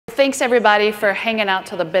thanks everybody for hanging out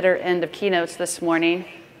till the bitter end of keynotes this morning.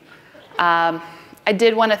 I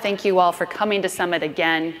did want to thank you all for coming to Summit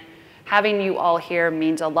again. Having you all here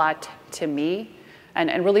means a lot to me,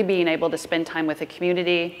 and really being able to spend time with the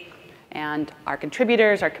community and our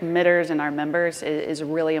contributors, our committers, and our members is a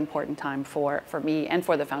really important time for me and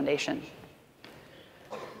for the foundation.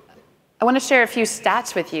 I want to share a few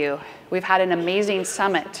stats with you. We've had an amazing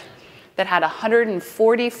summit that had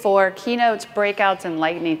 144 keynotes, breakouts, and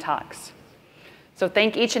lightning talks. So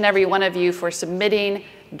thank each and every one of you for submitting,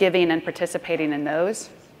 giving, and participating in those.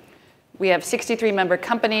 We have 63 member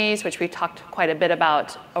companies, which we've talked quite a bit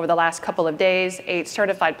about over the last couple of days, 8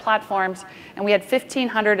 certified platforms, and we had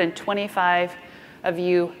 1,525 of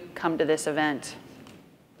you come to this event.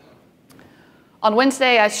 On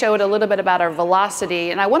Wednesday, I showed a little bit about our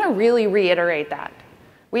velocity, and I want to really reiterate that.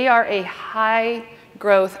 We are a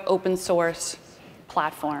high-growth open source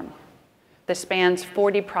platform that spans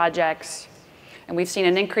 40 projects, and we've seen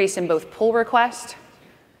an increase in both pull requests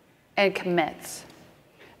and commits.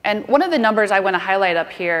 And one of the numbers I want to highlight up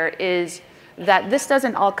here is that this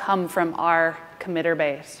doesn't all come from our committer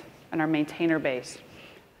base and our maintainer base.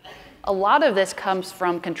 A lot of this comes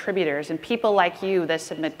from contributors and people like you that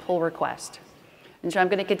submit pull requests. And so I'm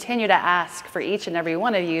going to continue to ask for each and every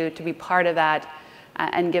one of you to be part of that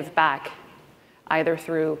and give back, either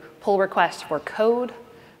through pull requests for code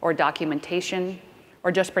or documentation,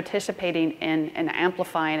 or just participating in and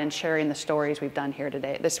amplifying and sharing the stories we've done here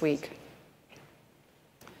today, this week.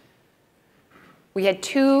 We had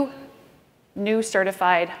 2 new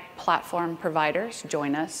certified platform providers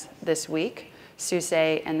join us this week, SUSE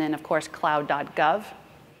and then, of course, cloud.gov.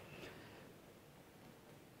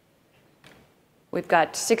 We've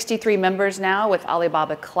got 63 members now with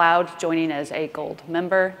Alibaba Cloud joining as a gold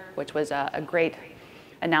member, which was a great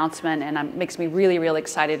announcement and makes me really, really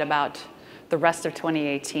excited about the rest of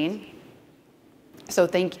 2018. So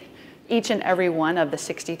thank each and every one of the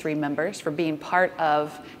 63 members for being part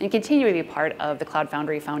of and continue to be part of the Cloud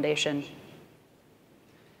Foundry Foundation.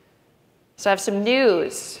 So I have some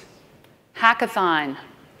news. Hackathon.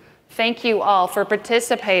 Thank you all for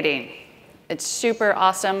participating. It's super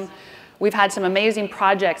awesome. We've had some amazing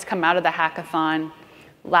projects come out of the hackathon.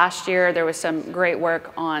 Last year, there was some great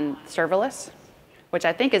work on serverless, which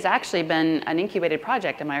I think has actually been an incubated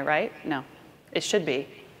project. Am I right? No, it should be.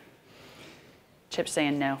 Chip's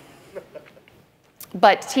saying no.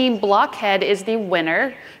 But Team Blockhead is the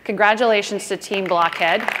winner. Congratulations to Team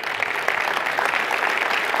Blockhead.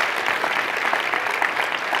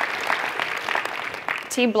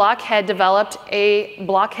 Team Blockhead developed a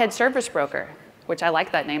Blockhead service broker, which I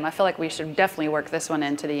like that name. I feel like we should definitely work this one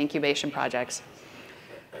into the incubation projects.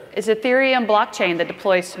 It's Ethereum blockchain that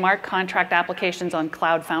deploys smart contract applications on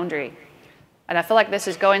Cloud Foundry. And I feel like this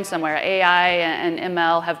is going somewhere. AI and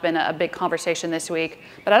ML have been a big conversation this week,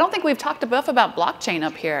 but I don't think we've talked enough about blockchain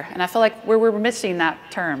up here, and I feel like we're missing that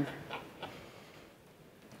term.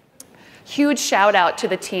 Huge shout out to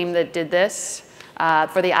the team that did this,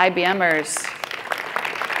 for the IBMers.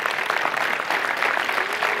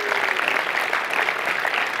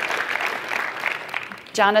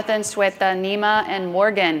 Jonathan, Sweta, Nima, and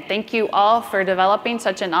Morgan, thank you all for developing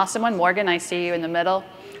such an awesome one. Morgan, I see you in the middle.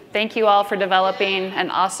 Thank you all for developing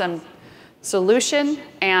an awesome solution,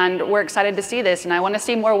 and we're excited to see this, and I want to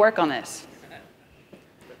see more work on this.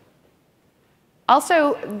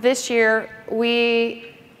 Also, this year,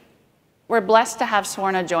 we're blessed to have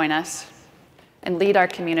Swarna join us and lead our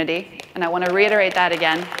community, and I want to reiterate that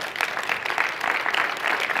again.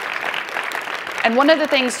 And one of the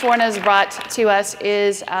things Swarna's brought to us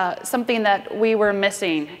is something that we were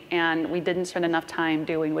missing and we didn't spend enough time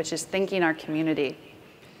doing, which is thanking our community.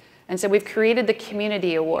 And so we've created the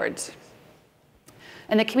Community Awards.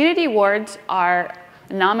 And the Community Awards are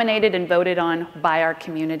nominated and voted on by our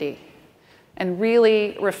community and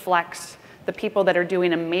really reflects the people that are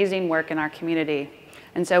doing amazing work in our community.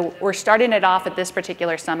 And so we're starting it off at this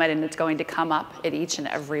particular summit, and it's going to come up at each and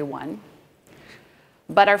every one.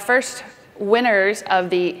 But our first winners of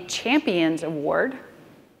the Champions Award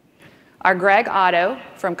are Greg Otto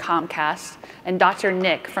from Comcast and Dr.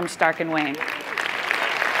 Nick from Stark & Wayne.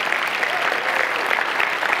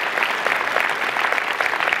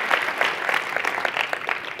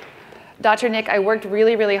 Dr. Nick, I worked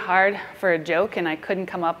really, really hard for a joke, and I couldn't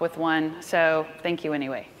come up with one, so thank you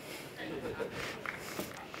anyway.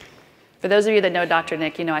 For those of you that know Dr.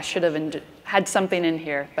 Nick, you know I should have had something in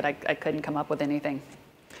here, but I couldn't come up with anything.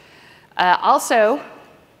 Also,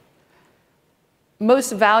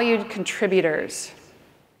 most valued contributors.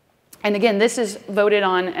 And again, this is voted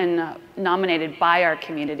on and nominated by our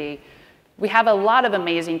community. We have a lot of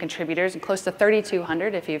amazing contributors, close to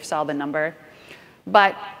 3,200 if you saw the number.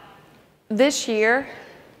 But this year,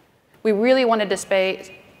 we really wanted to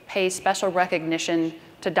pay special recognition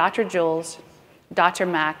to Dr. Jules, Dr.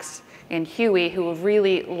 Max, and Huey, who have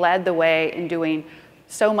really led the way in doing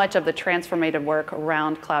so much of the transformative work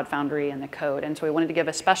around Cloud Foundry and the code. And so we wanted to give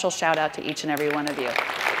a special shout out to each and every one of you.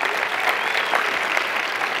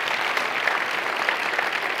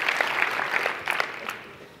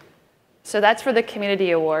 So that's for the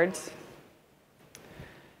community awards.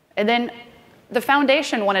 And then the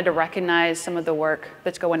foundation wanted to recognize some of the work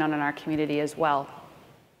that's going on in our community as well.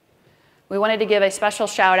 We wanted to give a special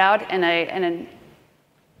shout out and a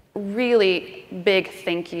really big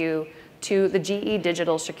thank you to the GE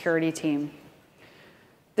Digital Security team.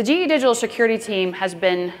 The GE Digital Security team has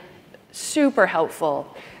been super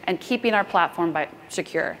helpful in keeping our platform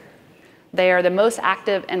secure. They are the most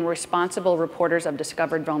active and responsible reporters of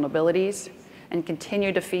discovered vulnerabilities and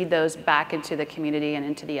continue to feed those back into the community and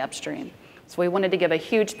into the upstream. So we wanted to give a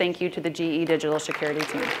huge thank you to the GE Digital Security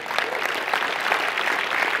team.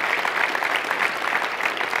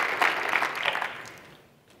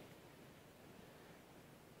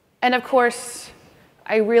 And of course,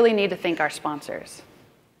 I really need to thank our sponsors.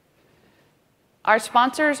 Our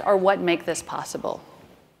sponsors are what make this possible.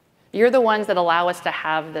 You're the ones that allow us to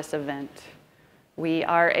have this event. We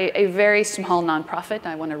are a very small nonprofit.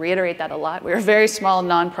 I want to reiterate that a lot. We're a very small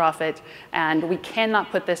nonprofit, and we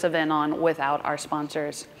cannot put this event on without our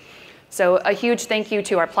sponsors. So a huge thank you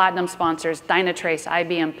to our platinum sponsors, Dynatrace,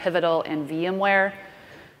 IBM, Pivotal, and VMware,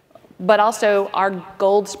 but also our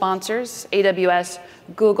gold sponsors, AWS,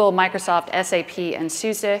 Google, Microsoft, SAP, and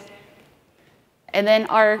SUSE, and then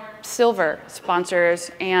our silver sponsors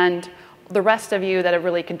and the rest of you that have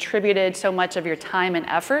really contributed so much of your time and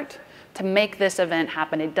effort to make this event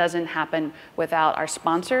happen. It doesn't happen without our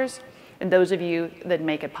sponsors and those of you that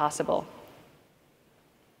make it possible.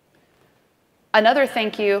 Another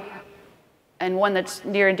thank you, and one that's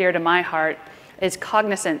near and dear to my heart, is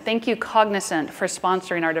Cognizant. Thank you, Cognizant, for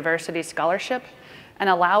sponsoring our diversity scholarship and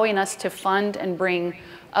allowing us to fund and bring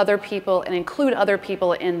other people and include other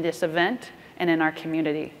people in this event and in our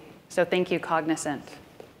community. So thank you, Cognizant.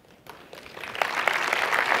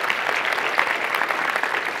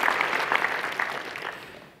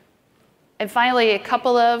 And finally, a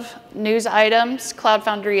couple of news items. Cloud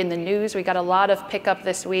Foundry in the news. We got a lot of pickup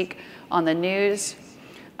this week on the news.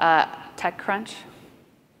 TechCrunch.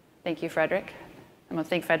 Thank you, Frederick. I'm going to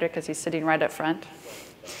thank Frederick because he's sitting right up front.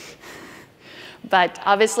 But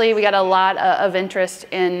obviously, we got a lot of interest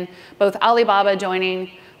in both Alibaba joining,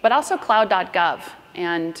 but also cloud.gov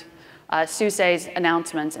and SUSE's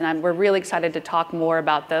announcements. And we're really excited to talk more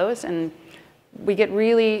about those. And we are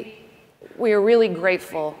really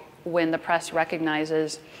grateful when the press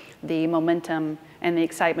recognizes the momentum and the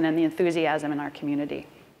excitement and the enthusiasm in our community.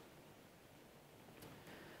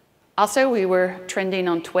 Also, we were trending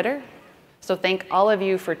on Twitter. So thank all of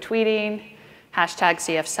you for tweeting,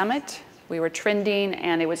 #CFSummit. We were trending,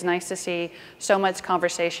 and it was nice to see so much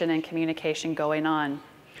conversation and communication going on.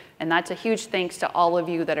 And that's a huge thanks to all of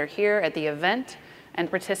you that are here at the event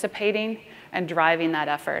and participating and driving that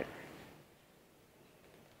effort.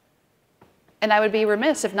 And I would be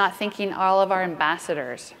remiss if not thanking all of our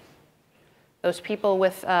ambassadors, those people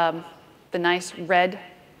with the nice red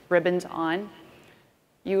ribbons on.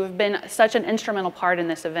 You have been such an instrumental part in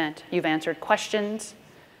this event. You've answered questions,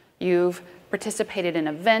 you've participated in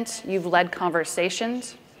events, you've led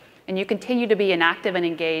conversations, and you continue to be an active and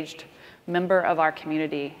engaged member of our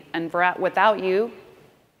community. And without you,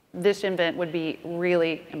 this event would be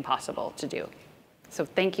really impossible to do. So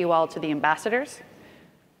thank you all to the ambassadors.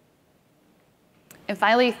 And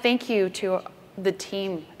finally, thank you to the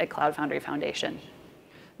team at Cloud Foundry Foundation.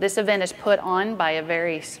 This event is put on by a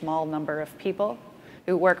very small number of people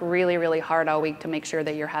who work really, really hard all week to make sure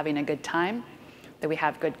that you're having a good time, that we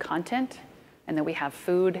have good content, and that we have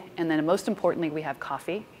food, and then most importantly, we have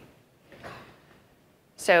coffee.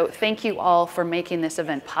 So thank you all for making this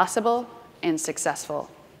event possible and successful.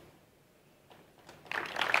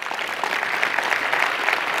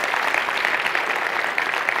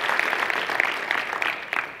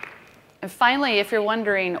 And finally, if you're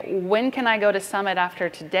wondering, when can I go to Summit after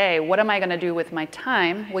today? What am I going to do with my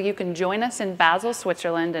time? Well, you can join us in Basel,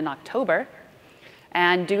 Switzerland in October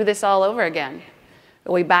and do this all over again.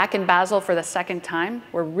 We'll be back in Basel for the second time.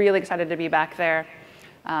 We're really excited to be back there.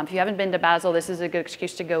 If you haven't been to Basel, this is a good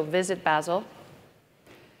excuse to go visit Basel.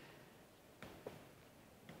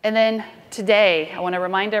 And then today, I want to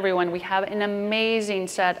remind everyone we have an amazing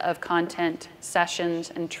set of content,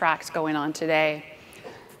 sessions, and tracks going on today.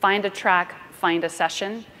 Find a track, find a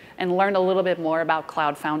session, and learn a little bit more about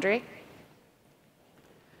Cloud Foundry.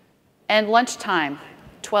 And lunchtime,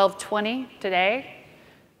 12:20 today,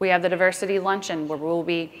 we have the diversity luncheon where we'll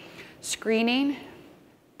be screening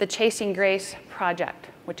the Chasing Grace project,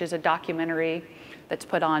 which is a documentary that's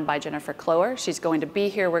put on by Jennifer Clower. She's going to be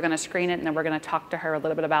here. We're going to screen it, and then we're going to talk to her a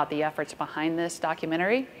little bit about the efforts behind this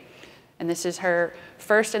documentary. And this is her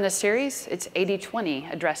first in a series. It's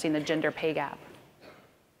 80/20, addressing the gender pay gap.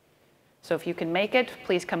 So if you can make it,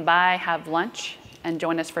 please come by, have lunch, and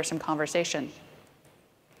join us for some conversation.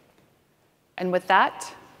 And with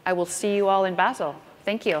that, I will see you all in Basel.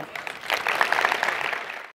 Thank you.